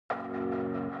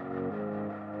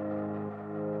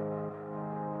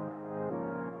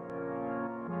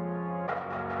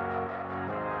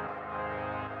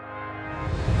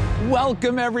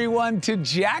Welcome everyone to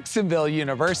Jacksonville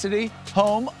University,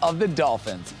 home of the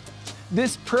Dolphins.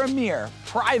 This premier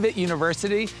private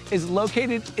university is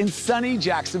located in sunny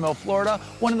Jacksonville, Florida,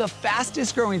 one of the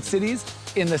fastest growing cities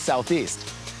in the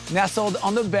Southeast. Nestled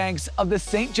on the banks of the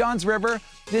St. Johns River,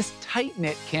 this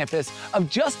tight-knit campus of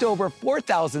just over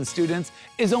 4,000 students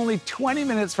is only 20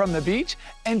 minutes from the beach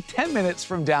and 10 minutes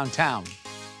from downtown.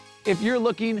 If you're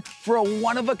looking for a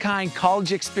one-of-a-kind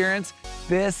college experience,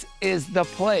 this is the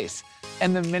place.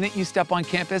 And the minute you step on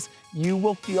campus, you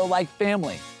will feel like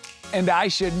family. And I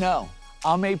should know,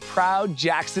 I'm a proud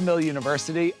Jacksonville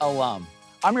University alum.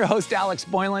 I'm your host, Alex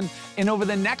Boylan, and over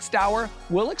the next hour,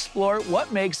 we'll explore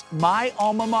what makes my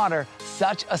alma mater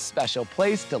such a special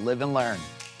place to live and learn.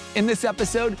 In this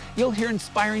episode, you'll hear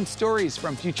inspiring stories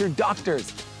from future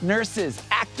doctors, nurses,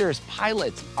 actors,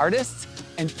 pilots, artists,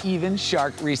 and even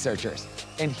shark researchers,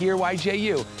 and hear why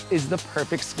JU is the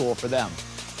perfect school for them.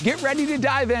 Get ready to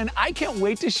dive in. I can't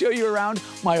wait to show you around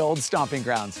my old stomping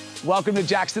grounds. Welcome to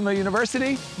Jacksonville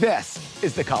University. This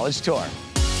is the College Tour.